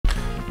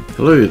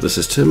Hello, this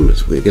is Tim.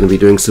 We're going to be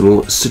doing some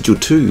more Sigil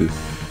 2,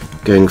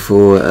 going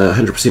for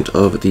 100%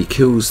 of the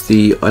kills,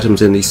 the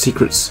items and the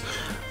secrets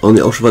on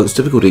the Ultra Violence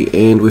difficulty,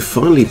 and we're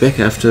finally back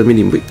after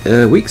many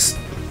weeks.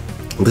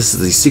 This is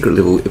the secret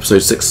level, episode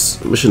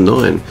 6, mission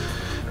 9.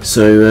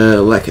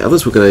 So like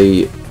others, we've got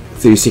a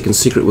 30-second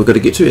secret we've got to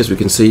get to. As we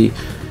can see,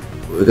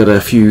 we've got a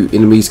few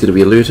enemies going to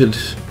be alerted,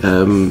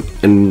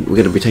 and we're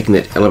going to be taking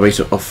that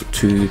elevator off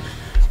to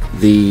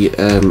the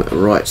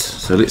right.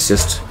 So let's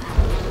just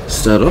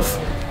start off.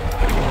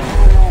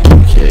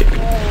 Okay,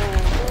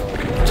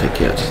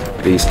 take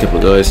out these couple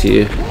of guys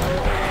here.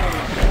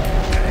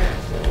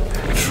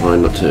 Try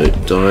not to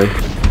die.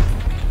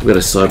 We've got a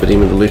cyber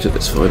demon alerted,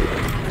 that's fine.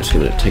 I'm just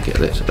going to take out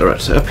that.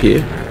 Alright, so up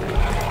here,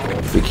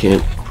 if we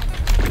can.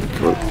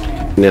 Come on.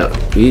 Now,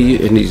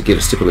 you need to get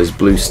a step on those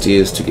blue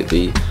stairs to get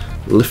the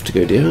lift to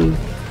go down.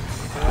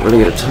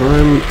 Running out of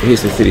time.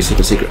 Here's the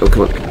 30-second secret. Oh,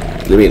 come on.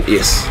 Let me in.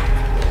 Yes.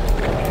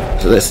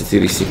 So that's the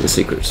 30-second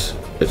secret.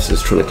 It's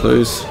just trying to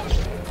close.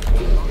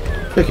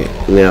 Okay,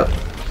 now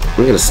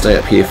I'm going to stay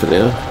up here for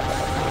now.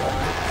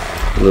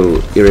 A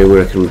little area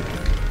where I can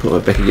put my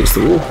back against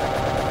the wall.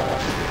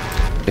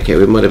 Okay,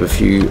 we might have a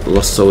few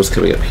lost souls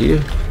coming up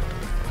here.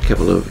 A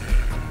couple of,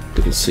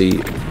 you can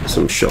see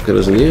some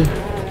shotgunners in there.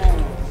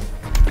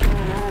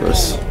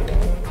 Nice.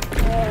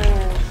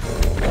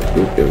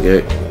 Ooh, there we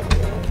go.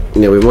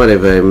 Now we might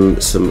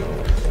have some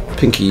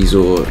pinkies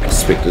or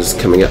spectres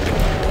coming up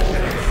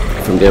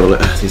from down below.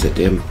 Ah, there's that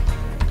damn.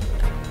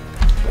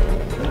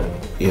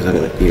 Yeah,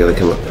 you gotta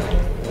come up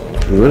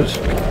in a minute.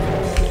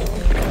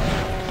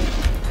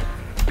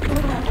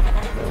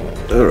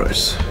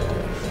 Alright.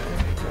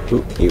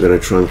 Ooh, you're gonna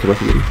try and come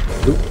up again.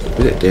 Ooh,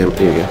 where's that damn?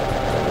 There we go.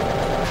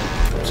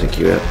 Take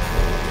you out.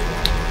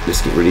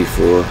 Let's get ready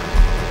for.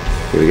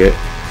 Here we go.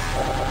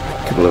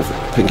 A couple of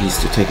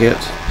pinkies to take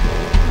out.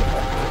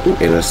 Ooh,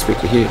 and a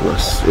spectre here.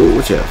 Nice. Oh,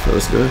 watch out for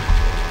this guy.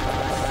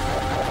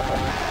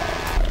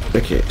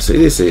 Okay, so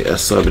there's a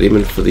cyber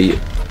demon for the.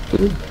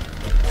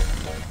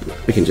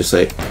 We can just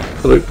say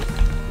hello.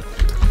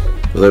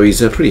 Although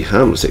he's pretty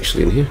harmless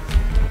actually in here.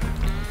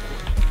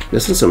 Now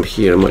since I'm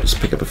here, I might just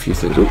pick up a few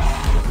things. Ooh,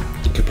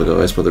 a couple of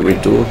guys by the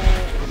red door.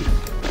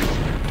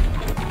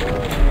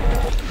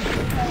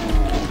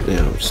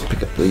 Now I'll just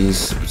pick up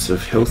these bits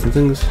of health and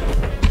things.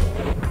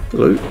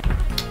 Hello.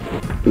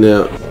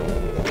 Now,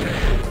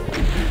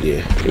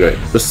 yeah, great.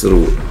 This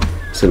little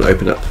is going to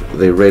open up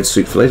the red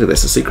suit for later.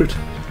 That's the secret.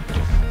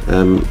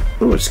 I'll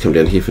just come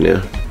down here for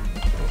now.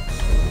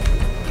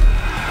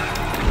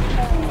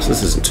 So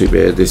this isn't too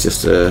bad. There's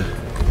just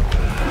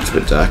it's a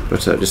bit dark, but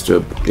just do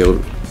the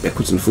old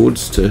backwards and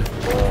forwards to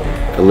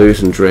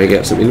alert and drag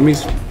out some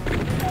enemies.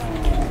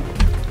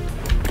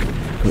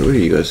 Where are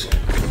you guys?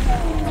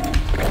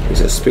 Is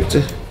that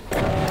Spectre? So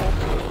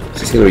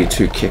there's going to be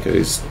two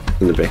cacos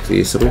in the back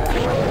there somewhere.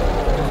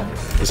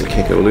 There's a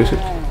caco alerted.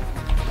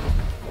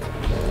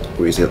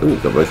 Where's the other one?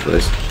 We've got both of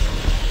those.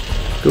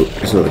 Cool.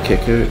 There's another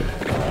caco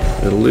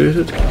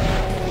alerted.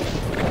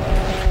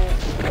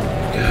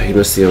 Oh, you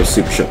missed the old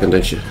super shotgun,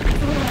 don't you?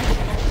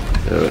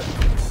 Alright.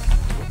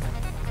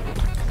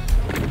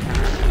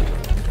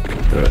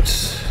 Alright.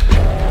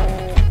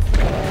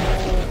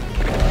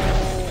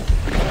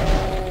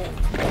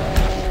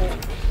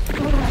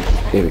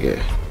 There we go.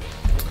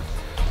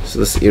 So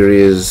this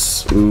area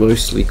is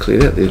mostly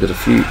cleared out. There's got a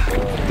few.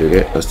 There we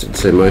go. I didn't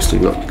say mostly,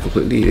 not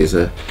completely. There's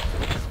a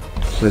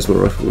plasma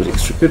rifle with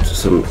extra good.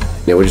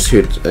 Now we just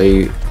heard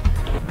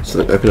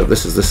something open up.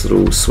 This is this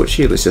little switch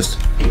here. Let's just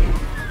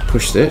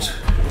push that.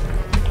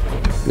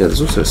 Now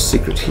there's also a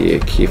secret here.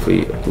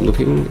 Carefully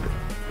looking.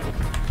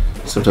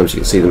 Sometimes you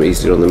can see them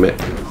easily on the map.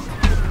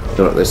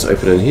 Alright, let's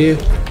open in here.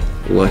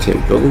 Light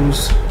amp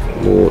goggles.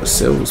 More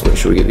cells. Make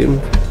sure we get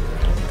them.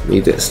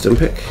 Need that stim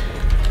pack.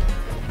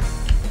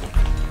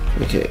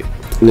 Okay,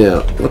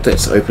 now what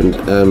that's opened,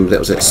 that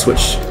was that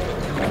switch.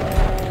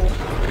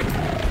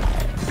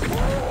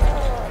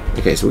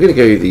 Okay, so we're going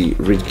to go the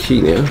red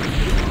key now,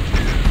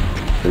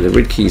 and the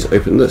red key's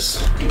open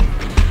this.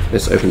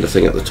 Let's open the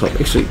thing at the top.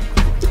 Actually,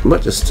 I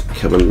might just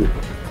come and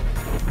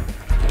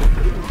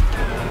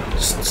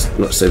just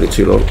not stay there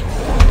too long.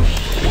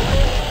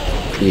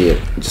 Yeah,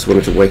 just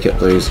wanted to wake up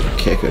those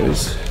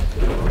cacos,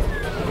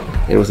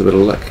 and with a bit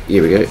of luck,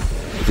 here we go.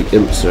 The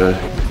imps are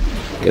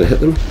going to hit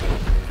them.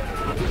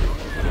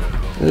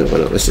 Why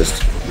not? Let's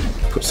just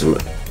put some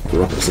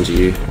rockets into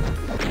you.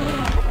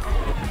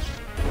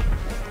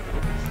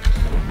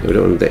 No, we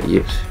don't want that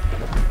yet.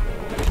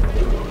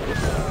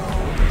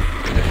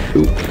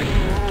 Ooh.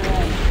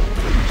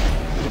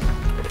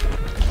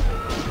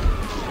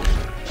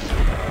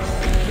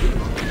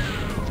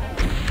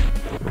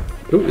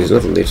 Ooh, there's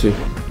nothing there too.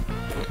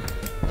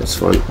 That's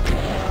fine.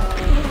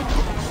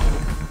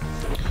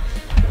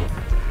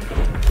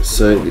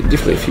 So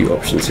definitely a few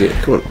options here.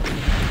 Come on,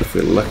 if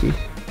we're lucky.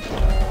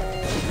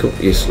 Cool.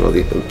 Yes, no,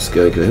 let's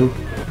go to him.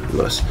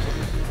 Nice.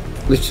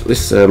 Let's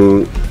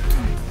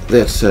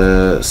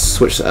that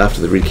switch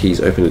after the red keys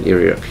open an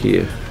area up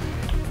here.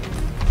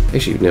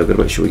 Actually, now we've got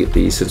to make sure we get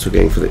these since we're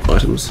going for the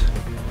items.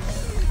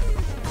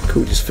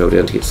 Cool, just fell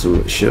down to get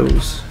some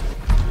shells.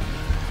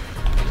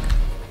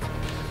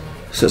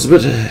 So it's a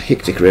bit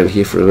hectic around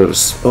here for a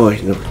minute. Oh,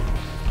 no.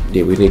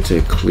 Yeah, we need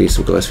to clear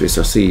some guys first.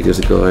 I see there's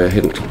a guy I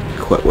hadn't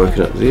quite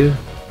woken up there.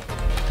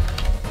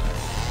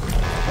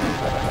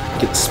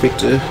 Get the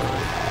Spectre.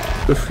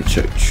 If he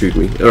shoot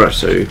me. Alright,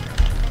 so you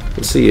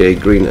can see a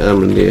green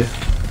armor in there.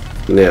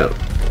 Now,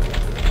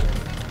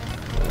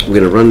 we're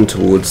going to run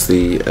towards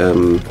the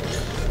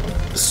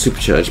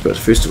supercharge, but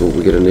first of all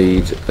we're going to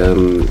need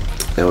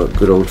our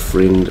good old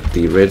friend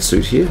the rad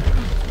suit here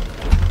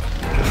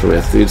from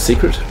our third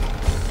secret.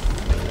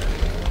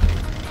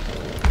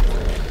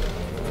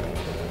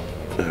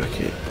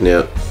 Okay,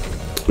 now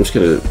I'm just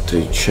going to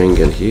do chain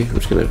gun here. I'm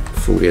just going to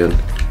fall down.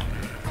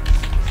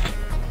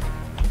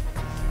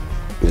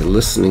 Now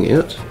listening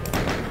out.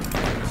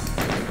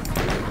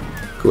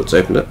 Cool, it's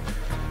opened up.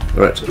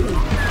 Alright.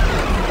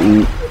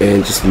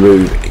 And just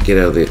move, get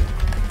out of there.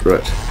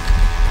 Right.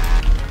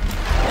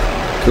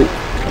 Cool.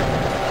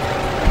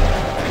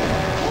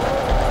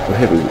 I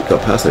haven't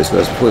got past those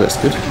guys before, that's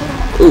good.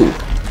 Ooh!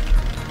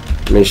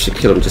 Managed to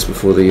kill him just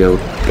before the old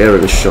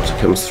Baron shot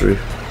comes through.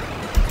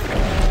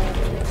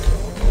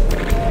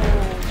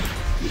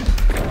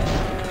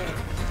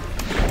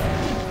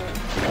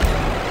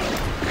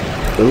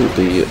 Oh,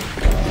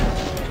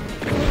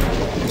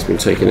 it's been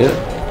taken out.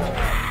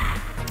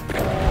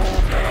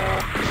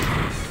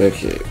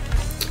 Okay.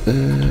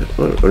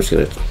 I'm just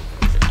going to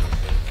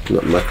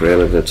not muck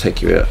around. I'm going to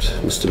take you out,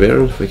 Mr.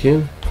 Baron, if I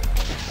can.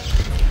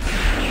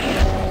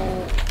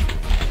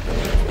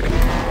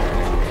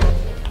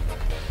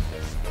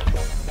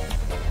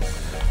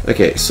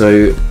 Okay,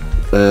 so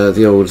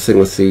the old thing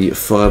with the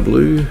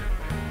fireblu.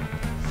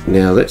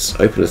 Now let's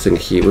open a thing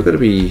here. We're going to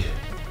be.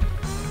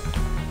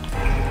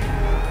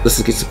 This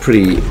gets a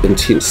pretty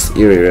intense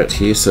area out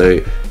here,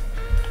 so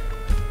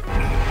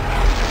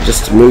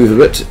just move a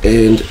bit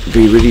and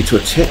be ready to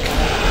attack.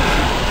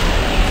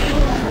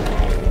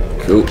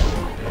 Cool.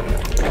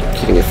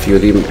 Getting a few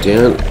of them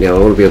down. Now I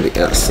want to be on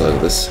the outside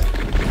of this.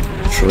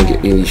 Try and get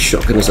any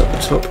shotgunners up the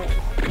top.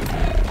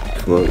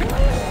 Come on.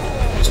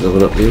 There's another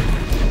one up there.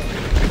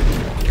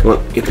 Come on,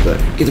 get the guy.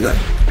 Get the guy.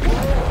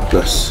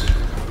 Nice.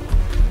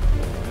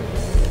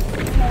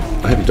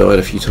 I have died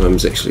a few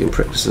times actually in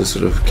practices,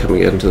 sort of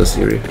coming out into this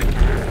area.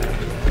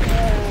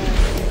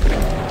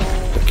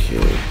 Okay.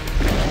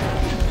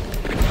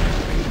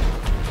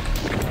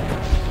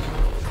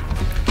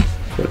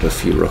 Right, a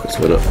few rockets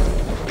went up.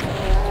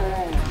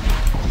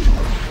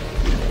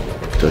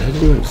 Did I hit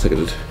anyone? I think I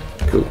did.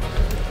 Cool.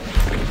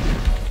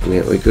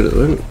 Now we're good at the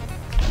moment.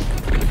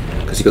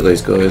 Because you've got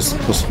those guys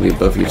possibly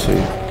above you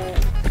too.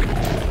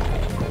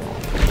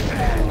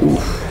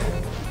 Oof.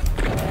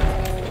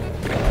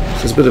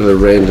 There's a bit of a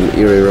random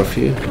area off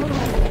here.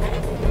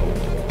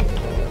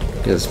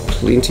 There's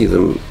plenty of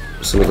them,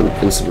 some of them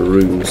in some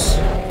rooms.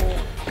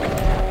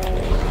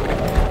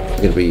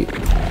 I'm going to be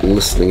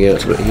listening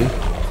out a bit here.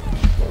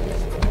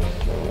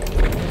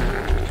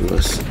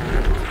 Nice.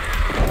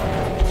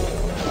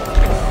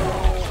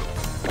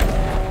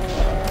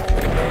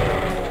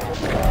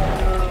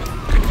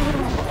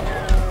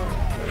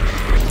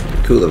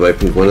 Cool, they've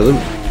opened one of them.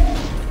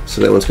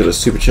 So that one's got a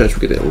supercharge,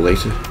 we'll get that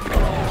later.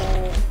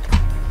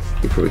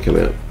 He'll probably come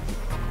out.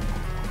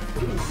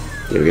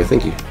 There we go,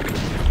 thank you.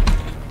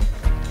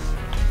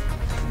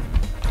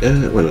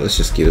 Why not, let's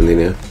just get in there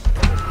now.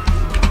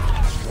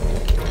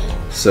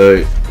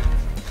 So,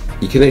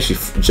 you can actually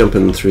jump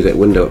in through that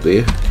window up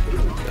there.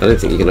 I don't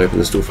think you can open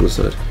this door from the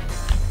side.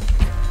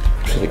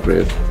 I'm trying to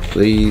grab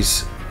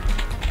these.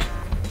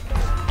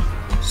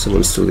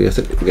 Someone's still there, I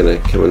think we're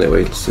going to come in that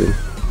way soon.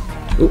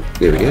 Oh,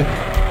 there we go.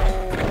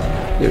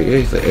 There we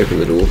go, they open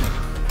the door.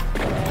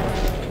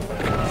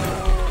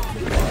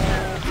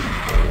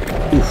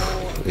 Oof,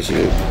 there you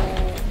go.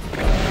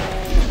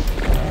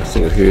 I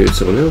think I heard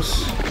someone else.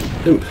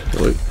 Imp,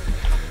 hello.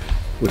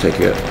 We'll take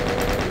you out.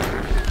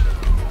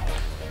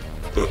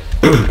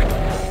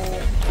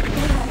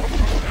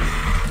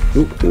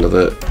 Ooh,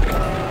 another.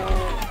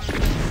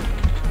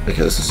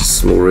 Okay, this is a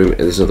small room, and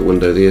there's another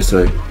window there,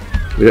 so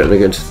we don't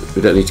need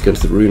to go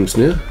into the rooms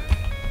now.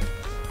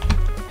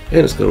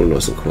 And it's got all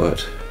nice and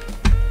quiet.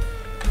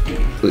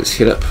 Let's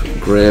head up,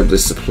 grab the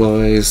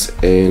supplies,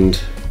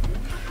 and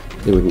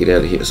then we can get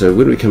out of here. So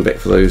when we come back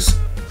for those,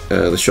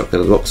 the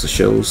shotgun unlocks the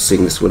shells.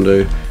 Seeing this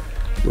window,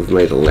 we've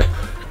made a lap.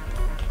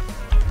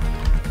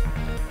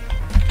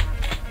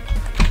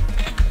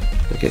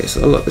 Okay,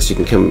 so I like this. You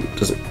can come,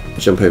 doesn't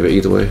jump over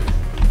either way.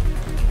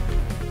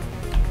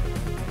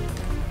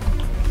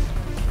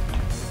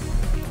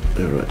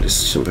 Alright,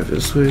 let's jump over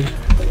this way.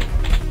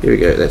 Here we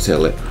go, that's our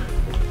lap.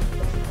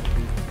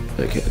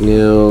 Okay,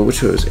 now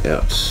which way is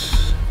out?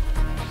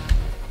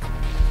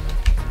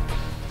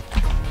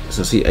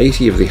 So I see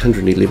 80 of the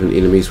 111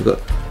 enemies. We've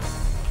got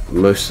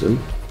most of them.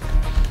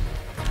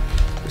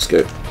 Let's go.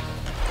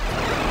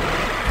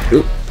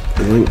 Oop,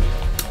 annoying.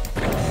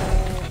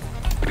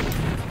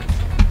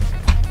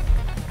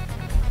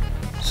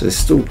 So there's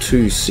still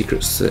 2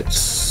 secrets. I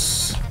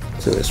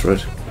think that's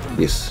right.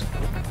 Yes.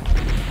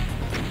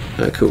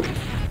 Cool.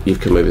 You've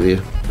come over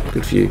there.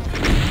 Good for you.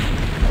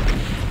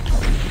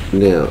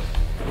 Now,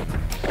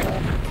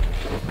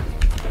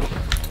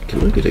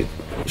 Can I get a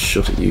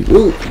shot at you?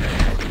 Ooh!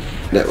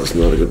 That was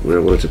not a good where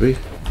I wanted to be.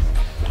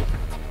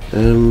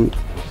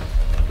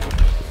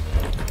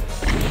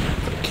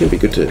 It can be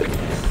good to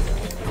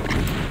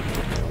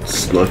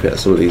snipe out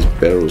some of these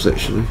barrels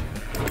actually.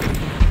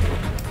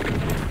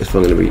 If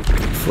I'm going to be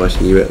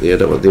fighting you out there, I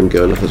don't want them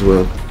going off as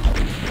well.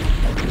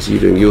 So you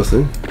doing your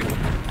thing.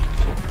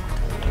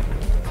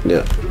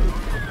 Now,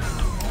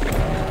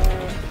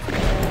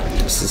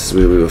 this is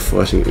where we were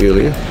fighting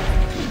earlier.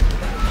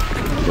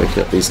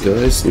 Waking up these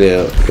guys.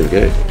 Now, there we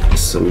go.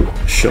 Some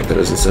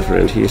shotgunners and stuff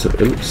around here, some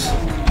imps.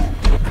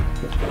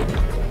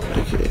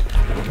 Okay.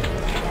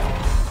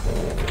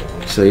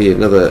 So yeah,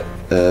 another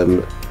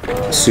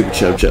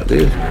supercharge up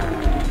there.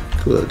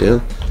 Cool that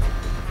down.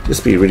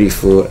 Just be ready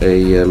for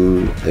a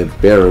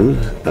Baron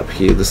up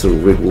here, this little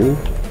red wall.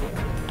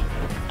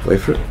 Wait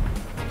for it.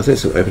 I think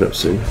it's going to open up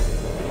soon.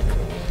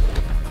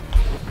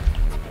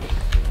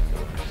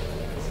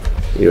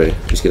 Anyway,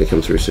 he's going to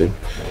come through soon.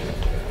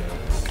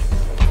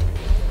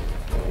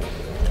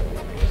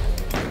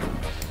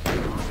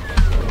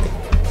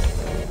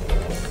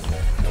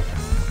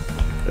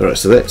 Alright,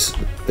 so that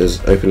is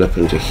open up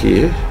into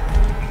here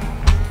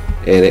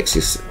and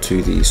access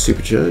to the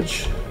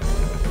supercharge.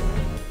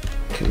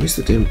 Okay, where's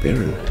the damn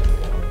Baron?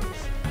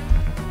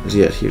 Is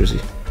he out here, is he?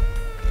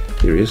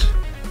 Here he is.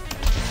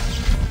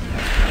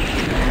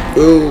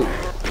 Oh!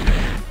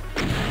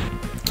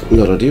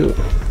 Not ideal.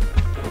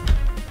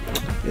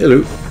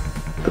 Hello.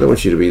 I don't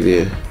want you to be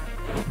there.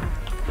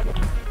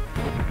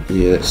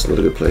 Yeah, that's not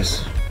a good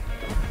place.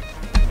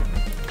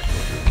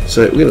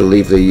 So we're going to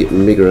leave the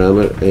mega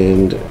armor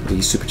and the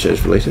supercharge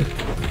for later.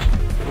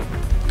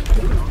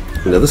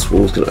 Now this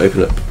wall's going to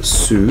open up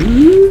soon.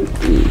 Ooh.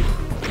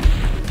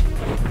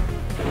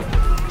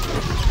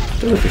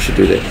 Don't know if I should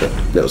do that, but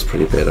that was a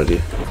pretty bad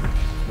idea.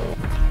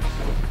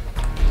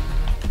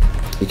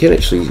 You can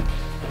actually,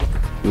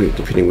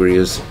 depending where he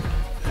is,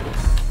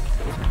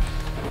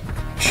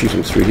 shoot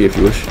him through here if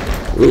you wish.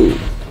 Ooh.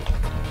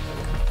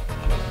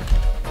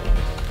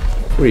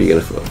 Where are you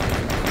going to fly?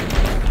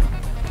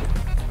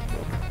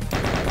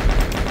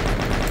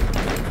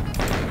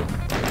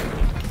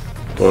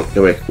 Come on,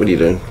 go back. What are you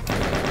doing?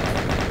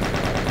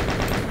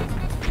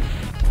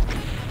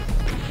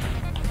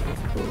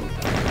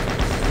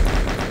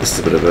 This is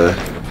a bit of a...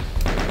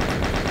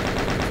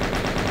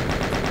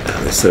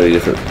 there's so many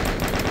different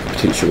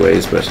potential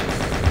ways, but I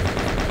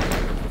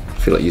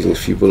feel like using a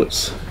few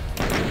bullets.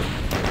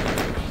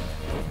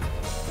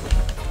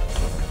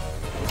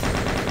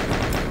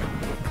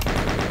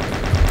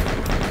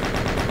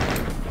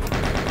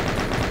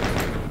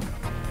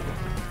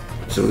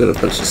 So we've got a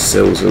bunch of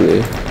cells in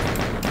there.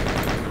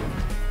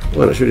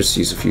 Why not? Should we just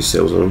use a few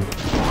cells on them?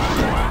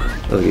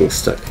 I'm getting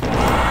stuck.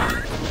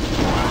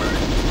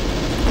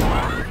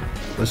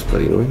 That's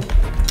bloody annoying.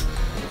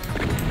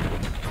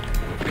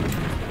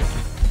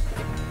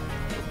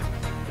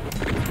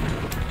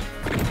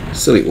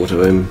 Silly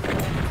auto aim.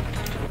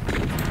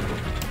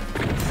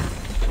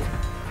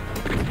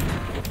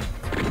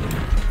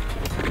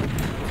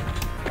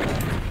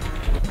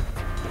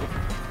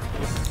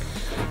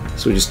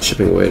 So we're just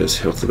chipping away at his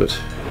health a bit.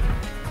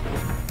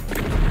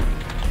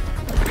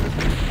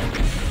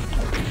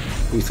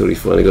 He thought he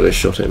finally got a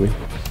shot at me.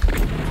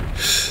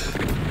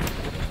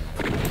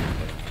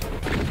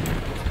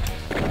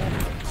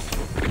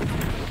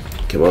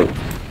 Come on.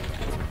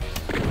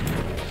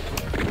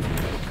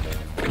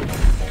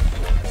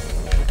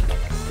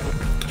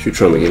 Should we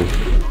try him again?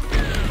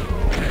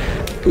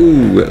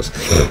 Ooh, that was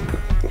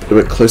a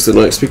bit closer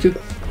than I expected.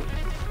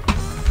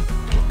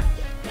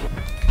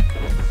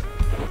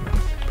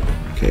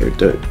 Okay, we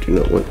do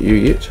not want you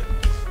yet.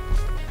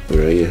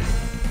 Where are you?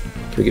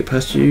 Can we get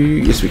past you?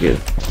 Yes, we can.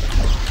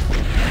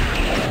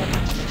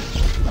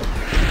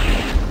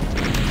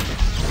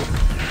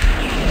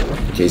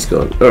 Okay, he's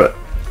gone. Alright.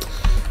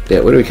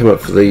 Now, when we come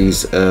up for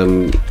these,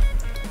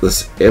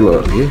 this ammo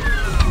up here,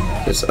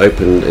 it's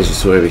opened, as you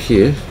saw over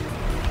here,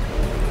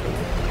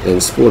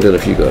 and spawned in a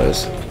few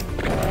guys,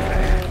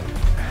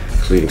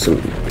 including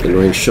some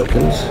annoying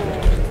shotguns.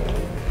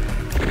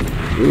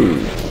 Ooh.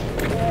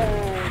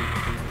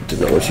 Did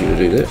not want you to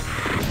do that.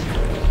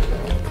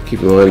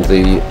 Keep in mind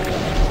the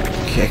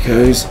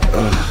cacos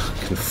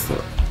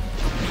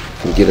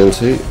can get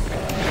into.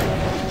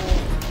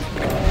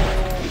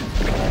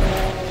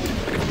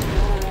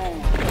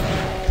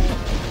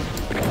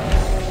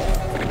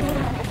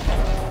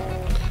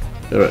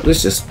 Alright,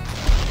 let's just...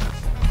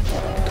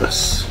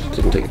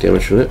 didn't take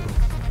damage from it.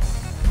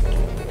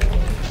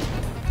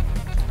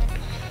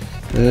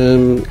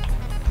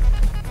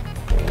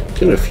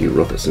 Get a few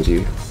rockets into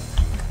you.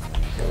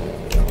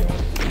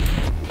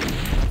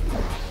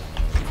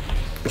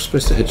 I'm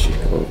supposed to hit you.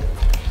 Oh.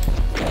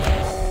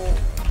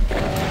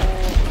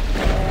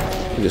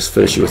 I'll just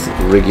finish you with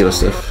regular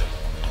stuff.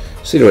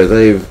 So anyway,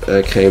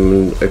 they've came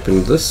and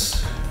opened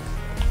this.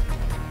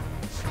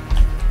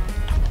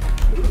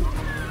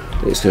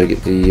 Let's go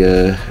get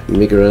the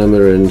mega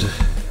armor and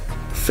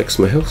fix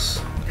my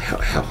health.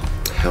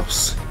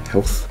 Health.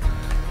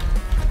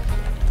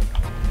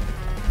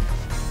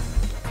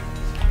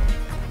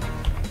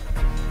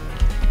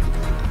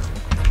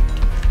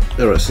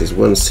 Alright, so there's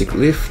one secret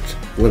left,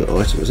 one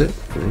item, is it?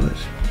 Alright.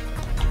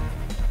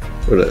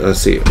 Well, I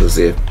see it was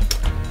there.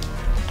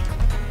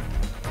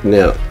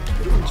 Now,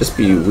 just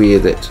be aware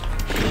that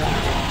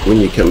when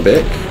you come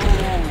back,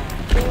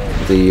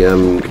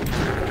 the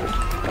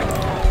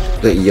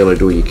that yellow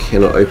door, you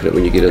cannot open it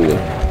when you get in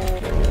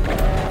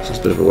there. So it's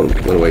a bit of a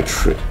one-way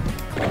trip.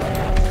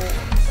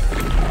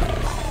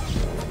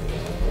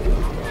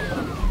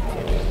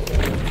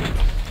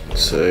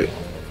 So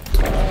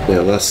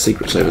now last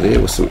secret's over there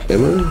with some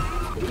ammo.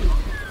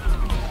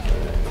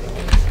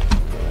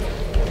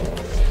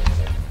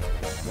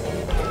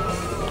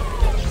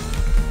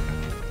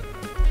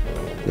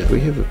 Now do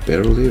we have a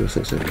barrel there? I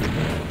think so.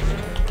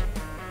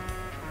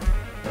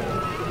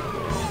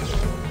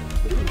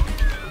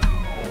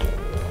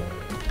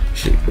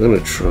 Actually, I'm gonna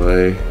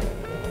try.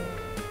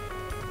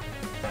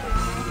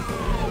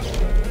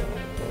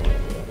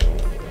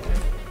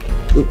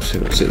 Oops,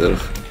 haven't set that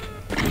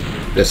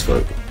off. That's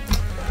fine.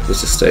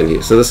 Let's just stay in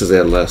here. So this is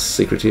our last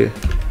secret here.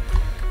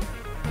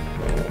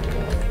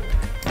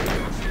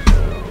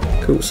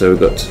 Cool, so we've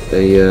got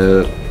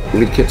a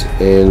red kit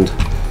and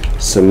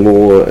some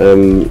more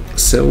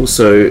cells,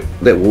 so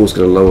that wall's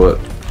going to lower,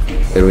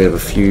 and we have a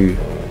few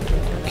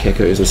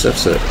cacos and stuff,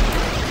 so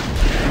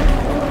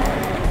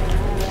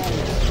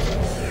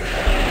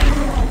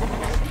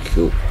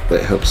cool,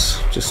 that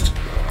helps just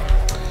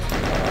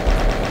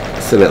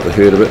thin out the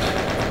herd a bit.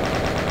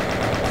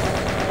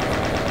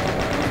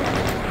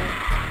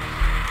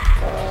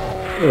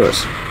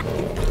 Alright,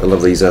 I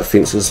love these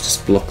fences,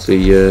 just block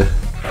the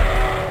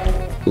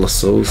lost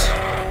souls.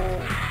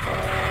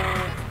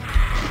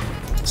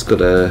 It's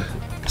got a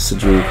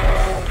Sigil,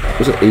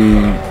 was it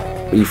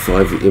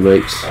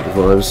E5M9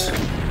 vibes,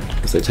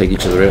 as they take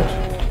each other out.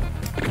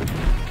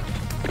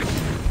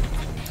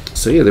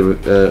 So yeah, there were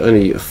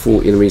only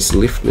 4 enemies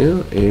left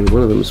now, and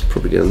one of them is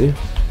probably down there.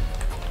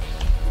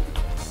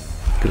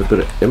 Got a bit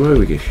of ammo,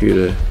 we can shoot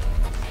a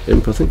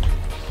imp, I think.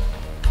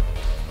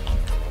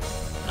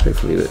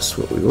 Hopefully that's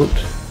what we want.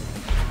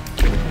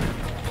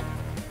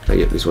 Oh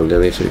yeah, there's one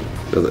down there too,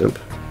 another imp.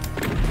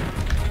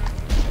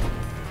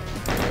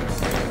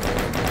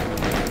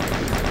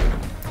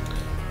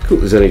 Cool,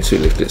 there's only 2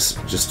 left. Let's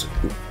just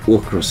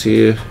walk across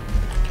here,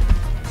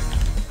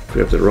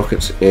 grab the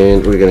rocket,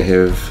 and we're going to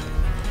have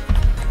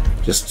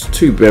just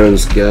 2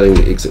 barons guarding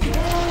the exit.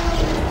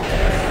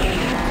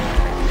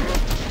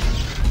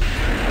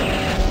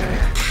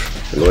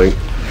 Annoying.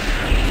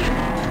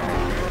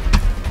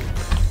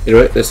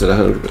 Anyway, that's at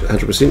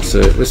 100%, so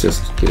let's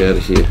just get out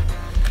of here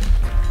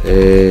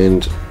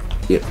and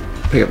yeah,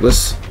 pick up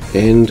this,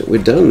 and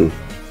we're done.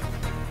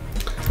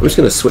 I'm just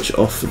going to switch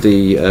off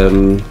the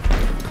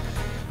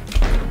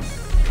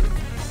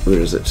where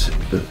is it?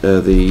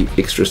 The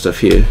extra stuff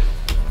here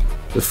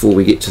before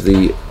we get to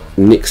the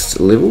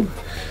next level.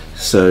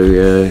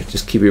 So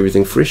just keep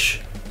everything fresh.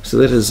 So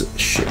that is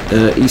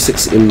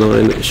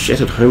E6M9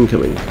 Shattered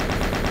Homecoming.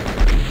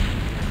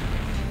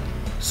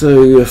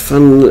 So a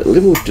fun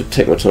level to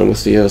take my time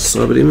with the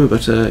cyber demo,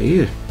 but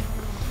yeah.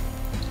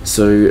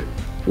 So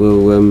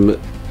we'll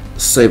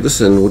save this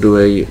and we'll do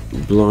a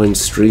blind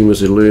stream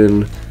as we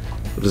learn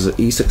what is it,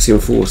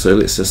 E6M4. So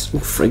let's just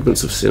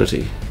Fragments of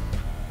Sanity.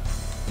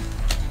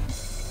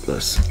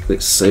 Nice.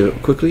 Let's save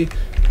it quickly,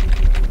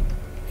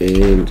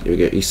 and here we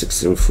go.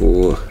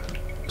 E6M4.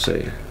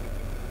 Say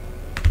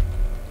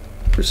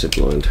reset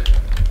blind.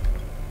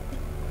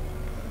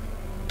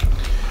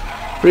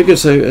 Very good.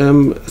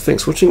 So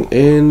thanks for watching,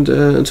 and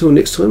until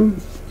next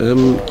time,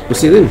 we'll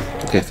see you then.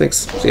 Okay,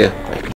 thanks. See ya. Bye.